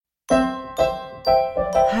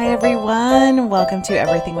everyone. Welcome to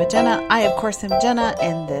Everything with Jenna. I, of course, am Jenna,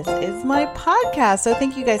 and this is my podcast. So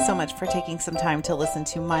thank you guys so much for taking some time to listen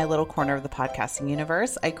to my little corner of the podcasting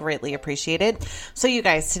universe. I greatly appreciate it. So you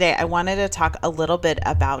guys, today I wanted to talk a little bit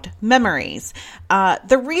about memories.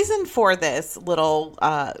 The reason for this little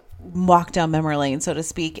walk down memory lane, so to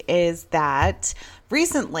speak, is that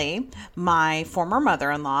recently my former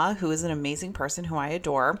mother-in-law, who is an amazing person who I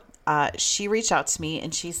adore, she reached out to me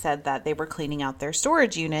and she said that they were cleaning out their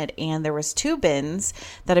storage unit and there was 2 bins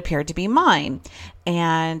that appeared to be mine.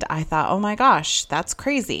 And I thought, oh my gosh, that's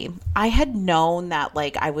crazy. I had known that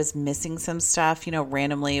I was missing some stuff,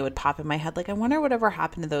 randomly it would pop in my head. I wonder whatever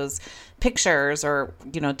happened to those pictures or,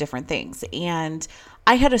 different things. And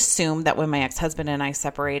I had assumed that when my ex-husband and I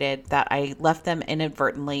separated that I left them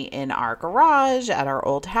inadvertently in our garage at our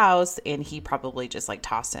old house and he probably just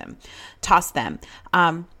tossed them.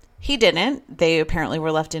 He didn't. They apparently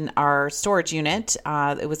were left in our storage unit.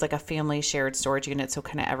 It was a family shared storage unit, so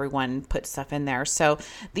kind of everyone put stuff in there. So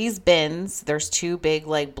these bins, there's 2 big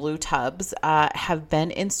blue tubs, have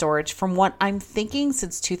been in storage from what I'm thinking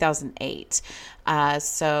since 2008.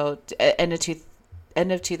 So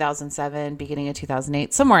end of 2007, beginning of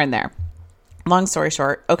 2008, somewhere in there. Long story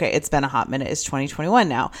short, okay, it's been a hot minute. It's 2021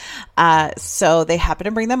 now. So they happened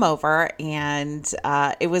to bring them over and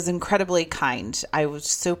it was incredibly kind. I was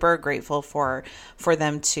super grateful for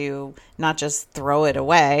them to not just throw it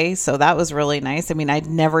away. So that was really nice. I mean, I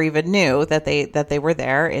never even knew that they were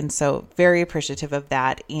there. And so very appreciative of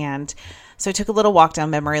that. And so I took a little walk down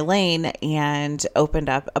memory lane and opened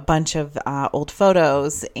up a bunch of old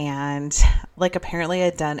photos and apparently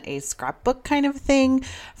I'd done a scrapbook kind of thing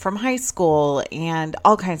from high school and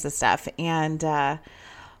all kinds of stuff. And oh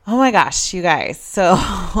my gosh, you guys. So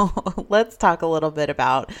let's talk a little bit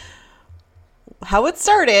about how it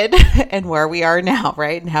started and where we are now,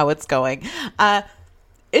 right? And how it's going.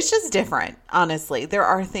 It's just different, honestly. There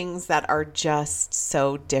are things that are just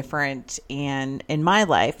so different. And in my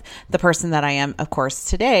life, the person that I am, of course,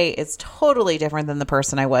 today is totally different than the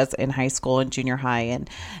person I was in high school and junior high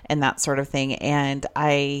and that sort of thing. And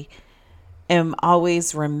I am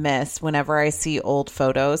always remiss whenever I see old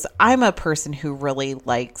photos. I'm a person who really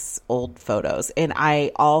likes old photos. And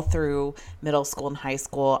all through middle school and high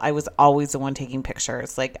school, I was always the one taking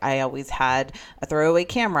pictures. I always had a throwaway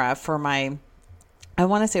camera for I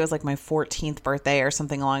want to say it was my 14th birthday or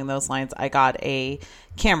something along those lines. I got a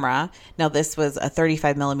camera. Now this was a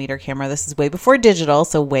 35 millimeter camera. This is way before digital.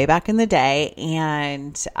 So way back in the day.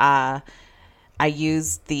 And, I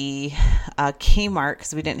used the Kmart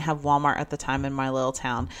because we didn't have Walmart at the time in my little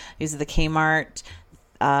town. I used the Kmart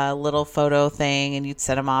little photo thing and you'd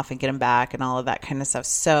set them off and get them back and all of that kind of stuff.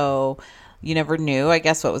 So you never knew, I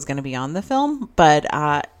guess, what was going to be on the film, but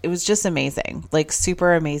it was just amazing,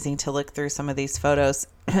 super amazing to look through some of these photos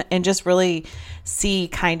and just really see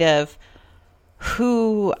kind of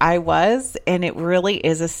who I was. And it really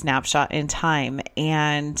is a snapshot in time.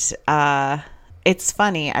 And it's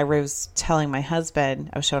funny. I was telling my husband,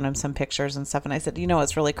 I was showing him some pictures and stuff. And I said,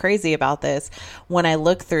 what's really crazy about this? When I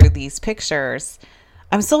look through these pictures,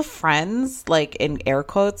 I'm still friends, in air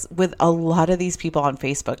quotes, with a lot of these people on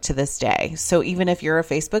Facebook to this day. So even if you're a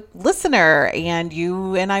Facebook listener and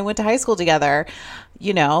you and I went to high school together,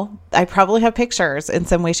 I probably have pictures in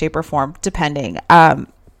some way, shape, or form, depending.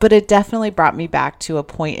 But it definitely brought me back to a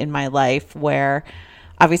point in my life where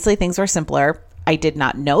obviously things were simpler. I did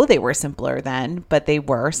not know they were simpler then, but they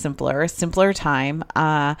were simpler time.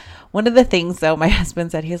 One of the things, though, my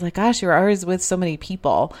husband said, he's like, gosh, you're always with so many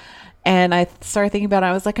people. And I started thinking about it.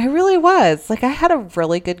 I was like, I really was. I had a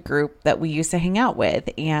really good group that we used to hang out with.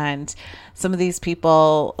 And some of these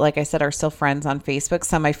people, like I said, are still friends on Facebook.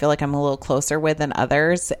 Some I feel like I'm a little closer with than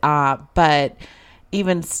others. But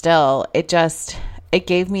even still, it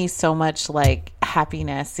gave me so much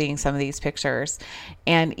happiness seeing some of these pictures.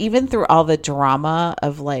 And even through all the drama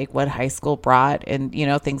of what high school brought and,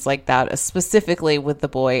 things like that, specifically with the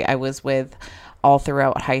boy I was with all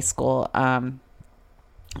throughout high school,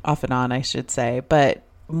 off and on, I should say, but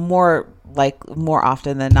more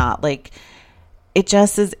often than not, it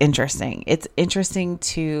just is interesting. It's interesting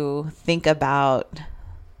to think about.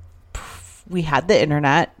 We had the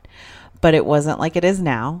internet, but it wasn't like it is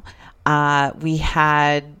now. We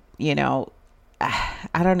had,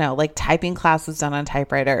 I don't know, typing classes done on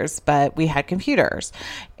typewriters, but we had computers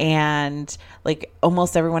and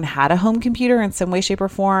almost everyone had a home computer in some way, shape or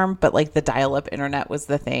form, but the dial-up internet was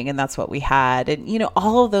the thing. And that's what we had. And,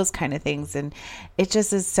 all of those kind of things. And it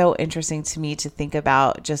just is so interesting to me to think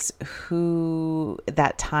about just who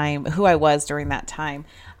I was during that time.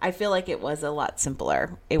 I feel like it was a lot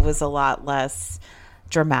simpler. It was a lot less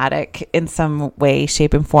dramatic in some way,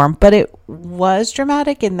 shape, and form, but it was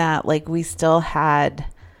dramatic in that like we still had,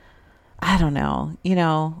 I don't know,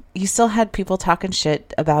 you still had people talking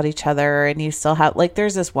shit about each other, and you still have like,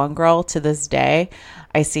 there's this one girl to this day,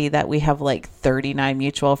 I see that we have like 39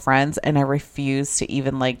 mutual friends, and I refuse to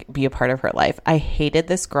even like be a part of her life. I hated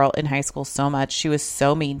this girl in high school so much. She was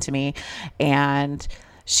so mean to me, and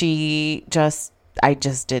I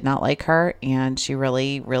just did not like her, and she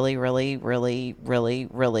really, really, really, really, really,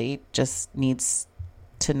 really just needs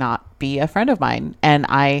to not be a friend of mine. And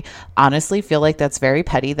I honestly feel like that's very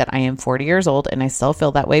petty that I am 40 years old and I still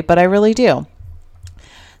feel that way, but I really do.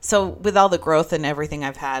 So with all the growth and everything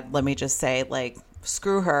I've had, let me just say, like,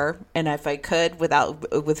 screw her. And if I could,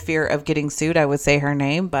 with fear of getting sued, I would say her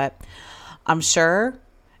name, but I'm sure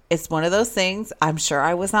it's one of those things. I'm sure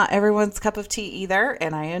I was not everyone's cup of tea either,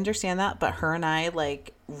 and I understand that, but her and I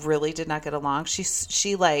like really did not get along.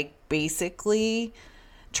 She like basically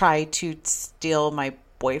tried to steal my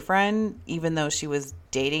boyfriend, even though she was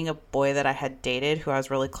dating a boy that I had dated who I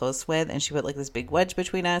was really close with, and she put like this big wedge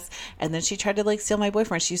between us, and then she tried to like steal my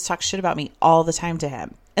boyfriend. She used to talk shit about me all the time to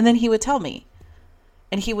him, and then he would tell me,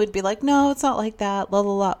 and he would be like, no, it's not like that, la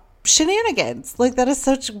la la. Shenanigans. Like, that is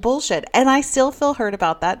such bullshit, and I still feel hurt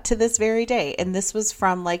about that to this very day. And this was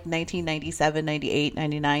from like 1997, 98,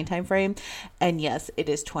 99 time frame, and yes, it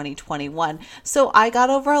is 2021, so I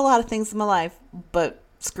got over a lot of things in my life, but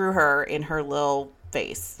screw her in her little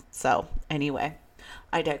face. So anyway,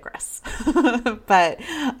 I digress. But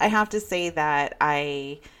I have to say that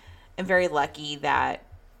I am very lucky that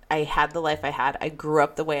I had the life I had. I grew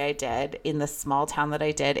up the way I did in the small town that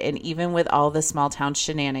I did. And even with all the small town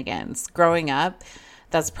shenanigans growing up,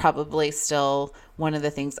 that's probably still one of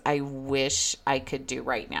the things I wish I could do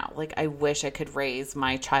right now. Like, I wish I could raise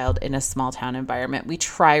my child in a small town environment. We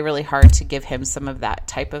try really hard to give him some of that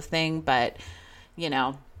type of thing, but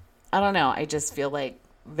I don't know. I just feel like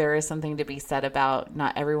there is something to be said about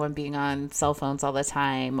not everyone being on cell phones all the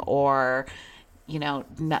time, or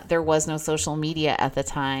there was no social media at the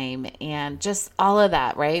time, and just all of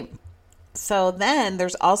that, right? So then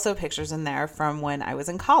there's also pictures in there from when I was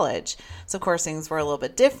in college. So of course things were a little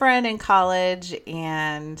bit different in college,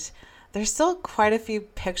 and there's still quite a few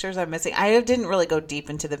pictures I'm missing. I didn't really go deep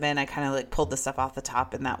into the bin. I kind of like pulled the stuff off the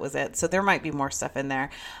top, and that was it. So there might be more stuff in there,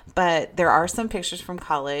 but there are some pictures from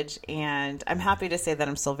college, and I'm happy to say that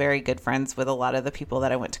I'm still very good friends with a lot of the people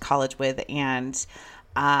that I went to college with. And,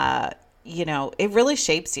 it really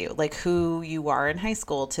shapes you, like who you are in high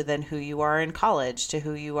school to then who you are in college to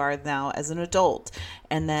who you are now as an adult,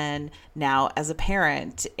 and then now as a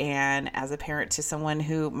parent, and as a parent to someone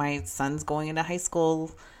who my son's going into high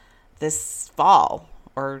school this fall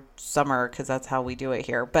or summer, because that's how we do it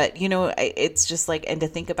here. But it's just like, and to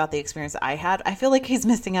think about the experience I had, I feel like he's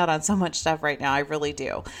missing out on so much stuff right now. I really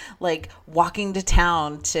do. Like walking to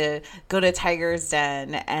town to go to Tiger's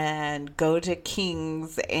Den and go to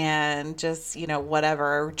King's, and just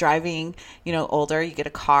whatever, driving, older, you get a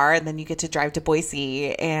car, and then you get to drive to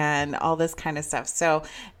Boise and all this kind of stuff. So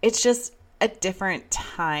it's just a different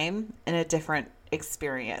time and a different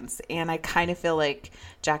experience, and I kind of feel like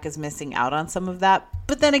Jack is missing out on some of that.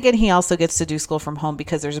 But then again, he also gets to do school from home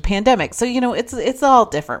because there's a pandemic, so it's all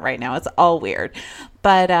different right now. It's all weird.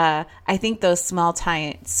 But I think those small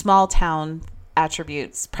town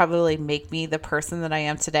attributes probably make me the person that I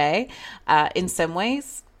am today, in some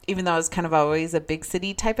ways, even though I was kind of always a big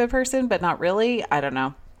city type of person, but not really. I don't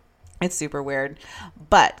know. It's super weird.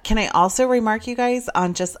 But can I also remark, you guys,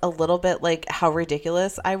 on just a little bit like how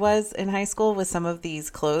ridiculous I was in high school with some of these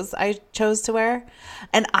clothes I chose to wear?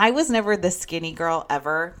 And I was never the skinny girl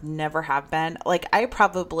ever, never have been. Like, I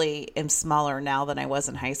probably am smaller now than I was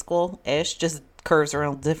in high school-ish, just curves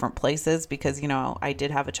around different places because, I did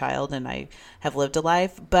have a child and I have lived a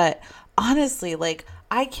life. But honestly, like,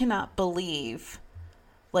 I cannot believe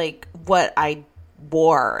like what I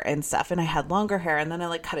wore and stuff, and I had longer hair, and then I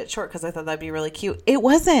like cut it short because I thought that'd be really cute. It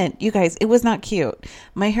wasn't, you guys. It was not cute.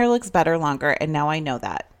 My hair looks better longer, and now I know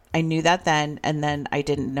that. I knew that then, and then I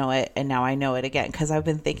didn't know it, and now I know it again because I've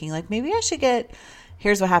been thinking like maybe I should get.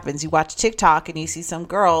 Here's what happens: you watch TikTok and you see some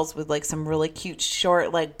girls with like some really cute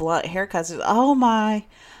short like blunt haircuts. Oh my.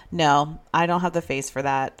 No, I don't have the face for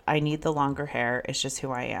that. I need the longer hair. It's just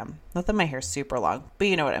who I am. Not that my hair's super long, but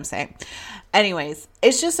you know what I'm saying. Anyways,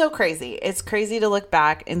 it's just so crazy. It's crazy to look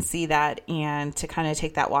back and see that, and to kind of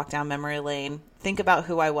take that walk down memory lane, think about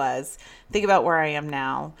who I was, think about where I am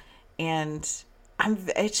now. And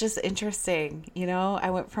it's just interesting. I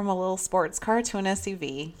went from a little sports car to an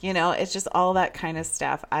SUV, it's just all that kind of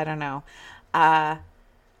stuff. I don't know. I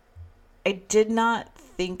did not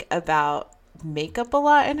think about makeup a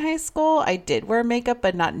lot in high school. I did wear makeup,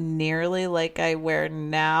 but not nearly like I wear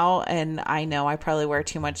now. And I know I probably wear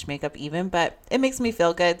too much makeup even, but it makes me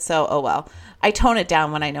feel good. So, oh well. I tone it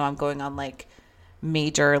down when I know I'm going on like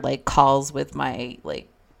major like calls with my like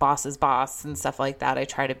boss's boss and stuff like that. I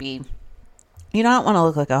try to be, I don't want to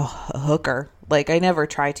look like a hooker. Like I never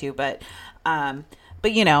try to, but I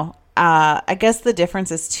guess the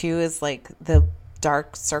difference is like the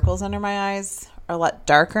dark circles under my eyes are a lot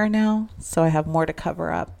darker now, so I have more to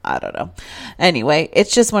cover up. I don't know. Anyway,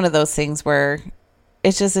 it's just one of those things where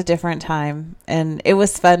it's just a different time, and it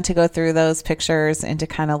was fun to go through those pictures and to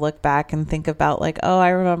kind of look back and think about like, oh, I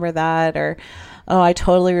remember that, or oh, I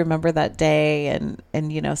totally remember that day, and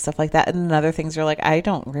stuff like that. And then other things are like, I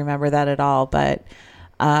don't remember that at all, but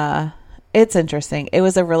it's interesting. It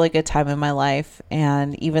was a really good time in my life,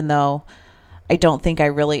 and even though I don't think I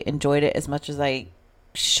really enjoyed it as much as I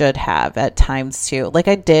should have at times too. Like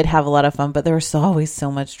I did have a lot of fun, but there was always so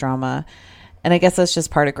much drama. And I guess that's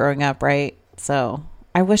just part of growing up, right? So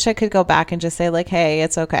I wish I could go back and just say like, hey,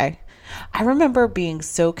 it's okay. I remember being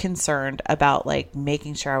so concerned about like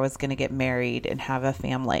making sure I was going to get married and have a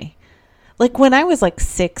family. Like when I was like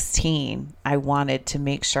 16, I wanted to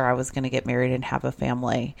make sure I was going to get married and have a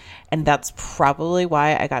family. And that's probably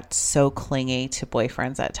why I got so clingy to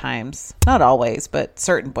boyfriends at times. Not always, but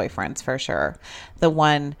certain boyfriends for sure. The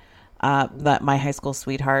one, that my high school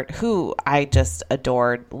sweetheart, who I just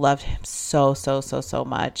adored, loved him so, so, so, so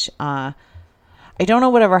much. I don't know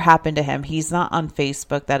whatever happened to him. He's not on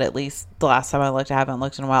Facebook. That at least the last time I looked, I haven't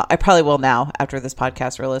looked in a while. I probably will now after this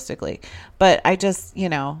podcast, realistically. But I just,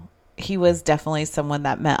 he was definitely someone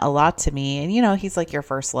that meant a lot to me. And, he's like your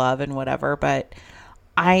first love and whatever. But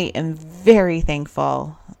I am very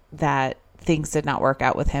thankful that things did not work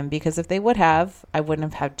out with him, because if they would have, I wouldn't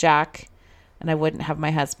have had Jack and I wouldn't have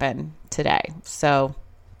my husband today. So,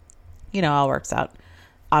 all works out,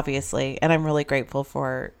 obviously. And I'm really grateful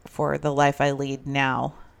for the life I lead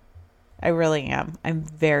now. I really am. I'm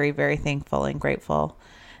very, very thankful and grateful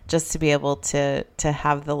just to be able to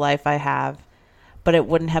have the life I have. But it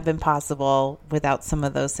wouldn't have been possible without some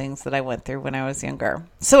of those things that I went through when I was younger.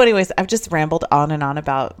 So anyways, I've just rambled on and on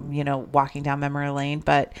about, walking down memory lane,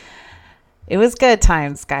 but it was good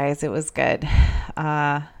times, guys. It was good.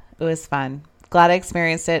 It was fun. Glad I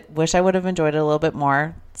experienced it. Wish I would have enjoyed it a little bit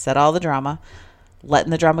more. Said all the drama,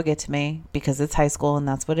 letting the drama get to me, because it's high school and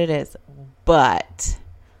that's what it is. But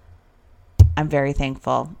I'm very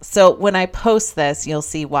thankful. So when I post this, you'll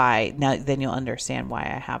see why. Now, then you'll understand why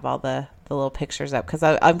I have all the little pictures up, because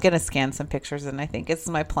I'm going to scan some pictures, and I think it's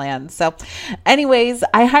my plan. So anyways,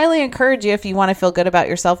 I highly encourage you, if you want to feel good about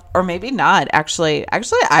yourself, or maybe not, actually,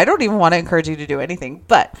 I don't even want to encourage you to do anything.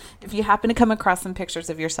 But if you happen to come across some pictures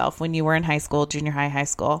of yourself when you were in high school, junior high, high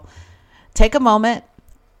school, take a moment,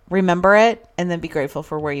 remember it, and then be grateful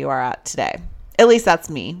for where you are at today. At least that's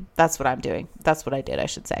me. That's what I'm doing. That's what I did, I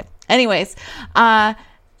should say. Anyways,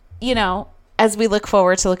 as we look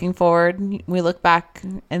forward to looking forward, we look back,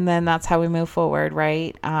 and then that's how we move forward,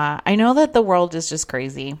 right? I know that the world is just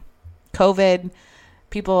crazy. COVID,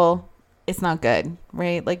 people, it's not good,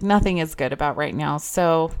 right? Like nothing is good about right now.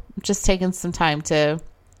 So I'm just taking some time to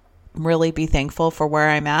really be thankful for where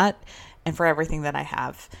I'm at and for everything that I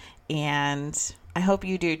have. And I hope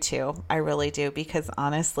you do too. I really do, because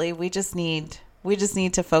honestly, we just need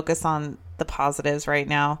to focus on the positives right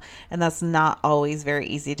now. And that's not always very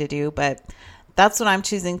easy to do, but that's what I'm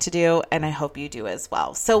choosing to do. And I hope you do as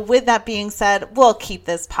well. So with that being said, we'll keep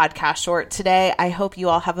this podcast short today. I hope you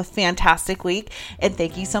all have a fantastic week, and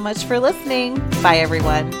thank you so much for listening. Bye,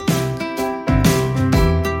 everyone.